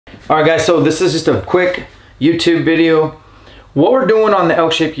Alright guys, so this is just a quick YouTube video. What we're doing on the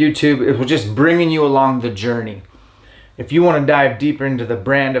ElkShape YouTube is we're just bringing you along the journey. If you want to dive deeper into the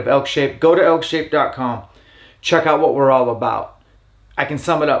brand of ElkShape, go to elkshape.com. Check out what we're all about. I can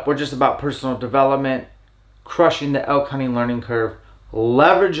sum it up. We're just about personal development, crushing the elk hunting learning curve,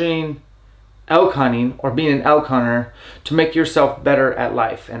 leveraging elk hunting or being an elk hunter to make yourself better at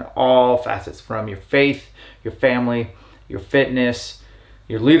life in all facets, from your faith, your family, your fitness,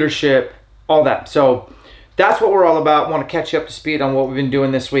 your leadership, all that. So that's what we're all about. Want to catch you up to speed on what we've been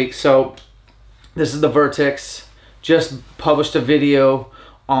doing this week. So this is the Vertix. Just published a video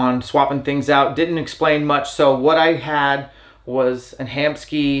on swapping things out. Didn't explain much. So what I had was a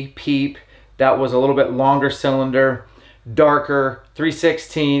Hamskea peep that was a little bit longer cylinder, darker,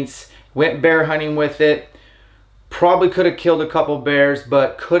 3/16. Went bear hunting with it. Probably could have killed a couple bears,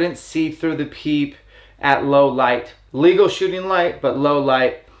 but couldn't see through the peep at low light. Legal shooting light, but low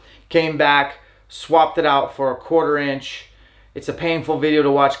light. Came back, swapped it out for a 1/4 inch. It's a painful video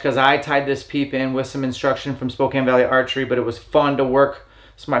to watch because I tied this peep in with some instruction from Spokane Valley Archery, but it was fun to work.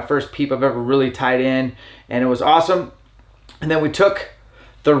 It's my first peep I've ever really tied in, and it was awesome. And then we took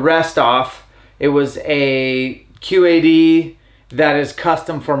the rest off. It was a QAD that is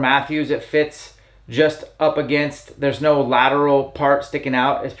custom for Matthews. It fits just up against, there's no lateral part sticking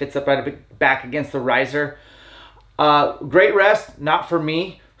out. It fits up right back against the riser. Great rest, not for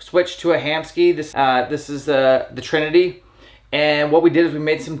me. Switched to a Hamskea. This is the Trinity. And what we did is we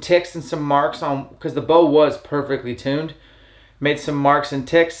made some ticks and some marks on, because the bow was perfectly tuned. Made some marks and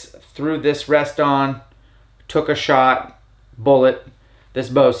ticks, threw this rest on, took a shot, bullet, this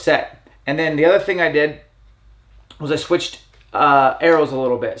bow's set. And then the other thing I did was I switched arrows a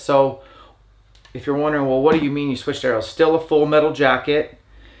little bit. So if you're wondering, well, what do you mean you switched arrows? Still a full metal jacket,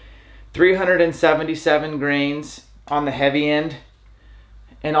 377 grains on the heavy end,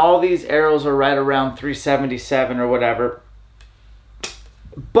 and all these arrows are right around 377 or whatever.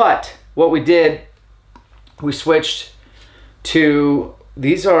 But what we did, we switched to,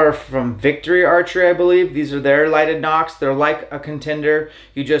 these are from Victory Archery, I believe. These are their lighted nocks. They're like a contender.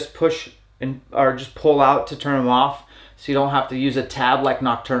 You just push and or just pull out to turn them off, so you don't have to use a tab like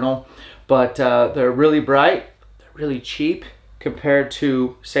Nocturnal. But they're really bright, they're really cheap compared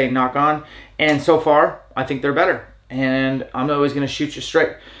to, say, Nock On. And so far, I think they're better. And I'm always gonna shoot you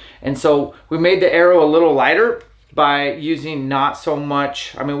straight. And so we made the arrow a little lighter by using not so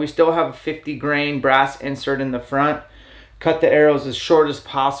much, I mean, we still have a 50 grain brass insert in the front. Cut the arrows as short as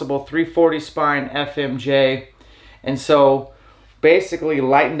possible, 340 spine FMJ. And so basically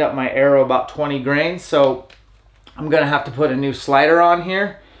lightened up my arrow about 20 grains. So I'm gonna have to put a new slider on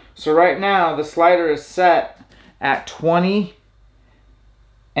here. So right now the slider is set at 20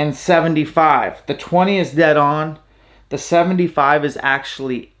 and 75. The 20 is dead on. The 75 is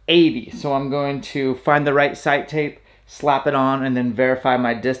actually 80. So I'm going to find the right sight tape, slap it on, and then verify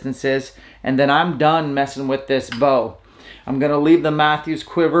my distances. And then I'm done messing with this bow. I'm gonna leave the Matthews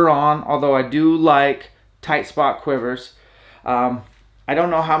quiver on, although I do like tight spot quivers. I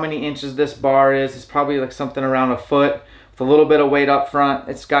don't know how many inches this bar is. It's probably like something around a foot with a little bit of weight up front.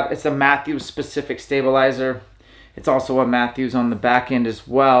 It's a Matthews specific stabilizer. It's also a Matthews on the back end as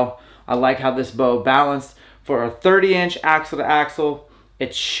well. I like how this bow balanced. For a 30-inch axle to axle,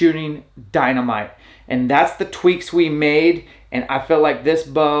 it's shooting dynamite. And that's the tweaks we made, and I feel like this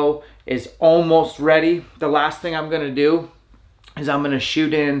bow is almost ready. The last thing I'm gonna do is I'm gonna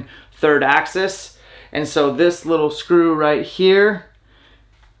shoot in 3rd axis. And so this little screw right here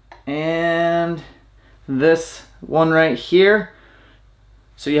and this one right here.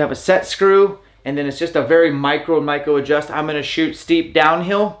 So you have a set screw, and then it's just a very micro adjust. I'm gonna shoot steep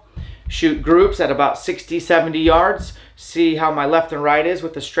downhill, shoot groups at about 60, 70 yards, see how my left and right is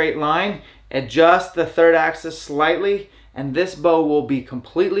with the straight line, adjust the 3rd axis slightly, and this bow will be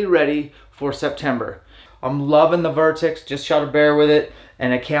completely ready for September. I'm loving the Vertix, just shot a bear with it,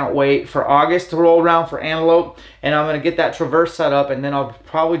 and I can't wait for August to roll around for antelope. And I'm gonna get that traverse set up, and then I'll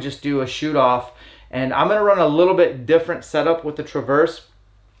probably just do a shoot off. And I'm gonna run a little bit different setup with the traverse.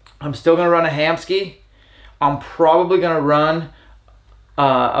 I'm still gonna run a Hamskea. I'm probably gonna run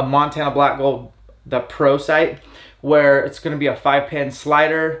a Montana Black Gold, the Pro sight, where it's gonna be a 5-pin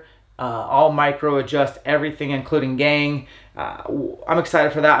slider, all micro adjust everything, including gang. I'm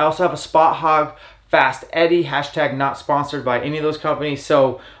excited for that. I also have a Spot Hog Fast Eddie, hashtag not sponsored by any of those companies,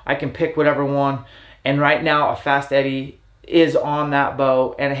 so I can pick whatever one. And right now a Fast Eddie is on that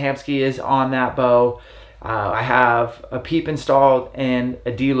bow and a Hamskea is on that bow. I have a peep installed and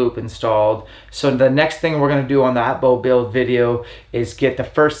a D-loop installed. So the next thing we're going to do on that bow build video is get the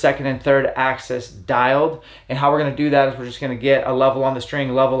first, second, and third axis dialed. And how we're going to do that is we're just going to get a level on the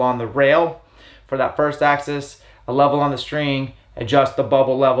string, level on the rail for that first axis, a level on the string, adjust the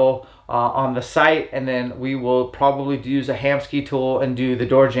bubble level on the sight, and then we will probably use a Hamskea tool and do the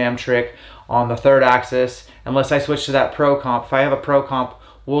door jam trick on the third axis, unless I switch to that Pro Comp. If I have a Pro Comp,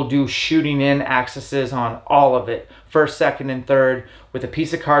 we'll do shooting in axes on all of it, first, second, and third, with a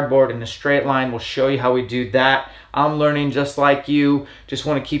piece of cardboard in a straight line. We'll show you how we do that. I'm learning just like you. Just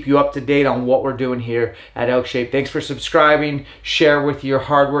want to keep you up to date on what we're doing here at ElkShape. Thanks for subscribing. Share with your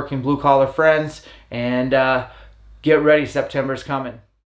hardworking blue-collar friends, and get ready. September's coming.